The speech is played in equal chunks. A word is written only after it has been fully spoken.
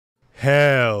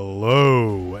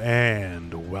Hello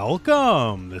and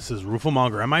welcome. This is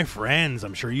rooflemonger and my friends.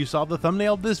 I'm sure you saw the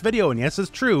thumbnail of this video, and yes, it's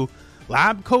true.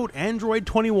 Lab Coat Android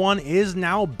 21 is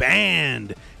now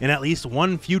banned in at least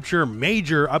one future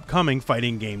major upcoming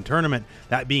fighting game tournament,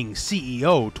 that being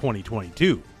CEO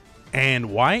 2022.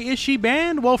 And why is she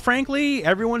banned? Well, frankly,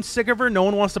 everyone's sick of her, no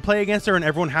one wants to play against her, and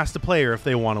everyone has to play her if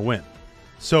they want to win.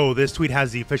 So this tweet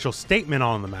has the official statement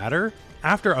on the matter.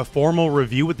 After a formal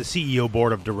review with the CEO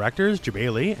board of directors,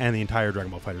 Jebailey, and the entire Dragon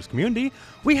Ball FighterZ community,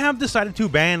 we have decided to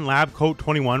ban Lab Coat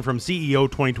 21 from CEO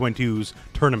 2022's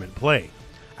tournament play.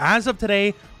 As of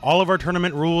today, all of our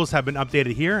tournament rules have been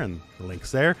updated here, and the link's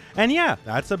there, and yeah,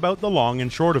 that's about the long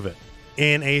and short of it.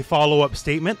 In a follow-up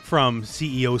statement from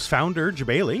CEO's founder,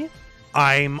 Jebailey,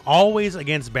 I'm always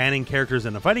against banning characters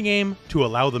in a fighting game to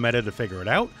allow the meta to figure it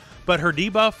out, but her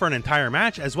debuff for an entire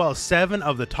match, as well as 7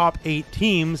 of the top 8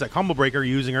 teams at Combo Breaker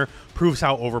using her, proves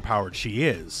how overpowered she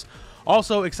is.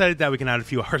 Also excited that we can add a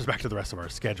few hours back to the rest of our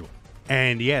schedule.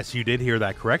 And yes, you did hear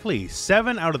that correctly.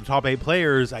 7 out of the top 8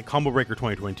 players at Combo Breaker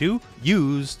 2022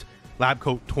 used Lab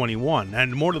Coat 21.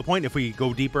 And more to the point, if we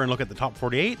go deeper and look at the top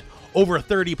 48, over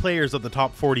 30 players of the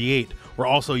top 48 were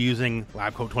also using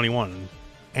Lab Coat 21.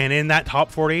 And in that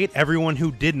top 48, everyone who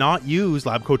did not use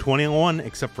Lab Coat 21,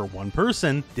 except for one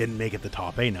person, didn't make it the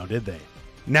top 8 now, did they?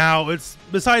 Now, it's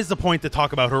besides the point to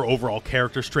talk about her overall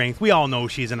character strength. We all know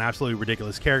she's an absolutely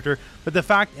ridiculous character, but the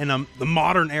fact in the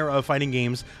modern era of fighting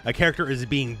games, a character is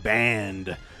being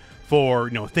banned for,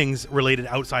 things related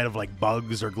outside of like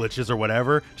bugs or glitches or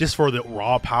whatever, just for the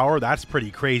raw power, that's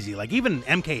pretty crazy. Like even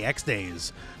MKX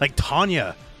days, like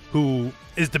Tanya, who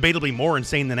is debatably more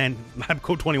insane than Lab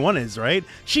Coat 21 is, right?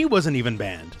 She wasn't even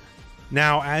banned.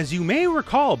 Now, as you may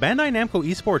recall, Bandai Namco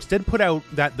Esports did put out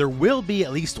that there will be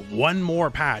at least one more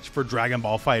patch for Dragon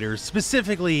Ball FighterZ.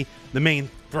 Specifically, the main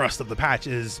thrust of the patch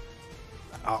is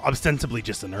ostensibly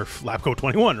just a nerf Lab Coat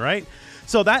 21, right?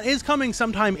 So that is coming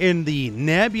sometime in the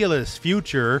nebulous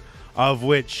future, of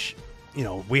which,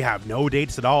 we have no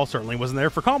dates at all. Certainly wasn't there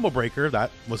for Combo Breaker.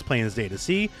 That was plain as day to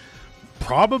see.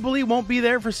 Probably won't be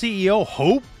there for CEO.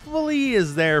 Hopefully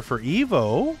is there for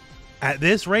Evo. At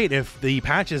this rate, if the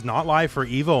patch is not live for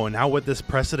Evo, and now with this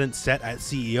precedent set at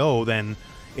CEO, then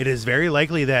it is very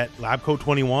likely that Lab Coat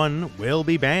 21 will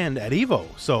be banned at Evo.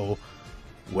 So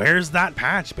where's that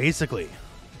patch, basically?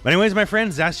 But anyways, my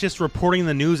friends, that's just reporting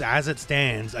the news as it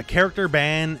stands. A character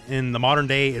ban in the modern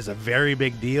day is a very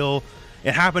big deal.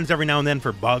 It happens every now and then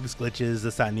for bugs, glitches,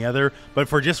 this, that, and the other. But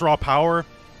for just raw power,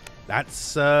 that's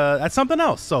something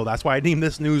else. So that's why I deem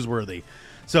this newsworthy.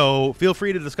 So feel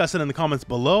free to discuss it in the comments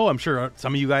below. I'm sure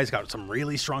some of you guys got some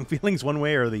really strong feelings one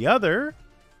way or the other.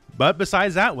 But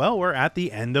besides that, well, we're at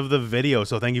the end of the video.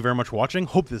 So thank you very much for watching.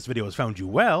 Hope this video has found you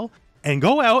well. And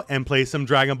go out and play some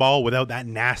Dragon Ball without that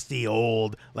nasty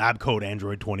old Lab Coat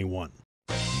Android 21.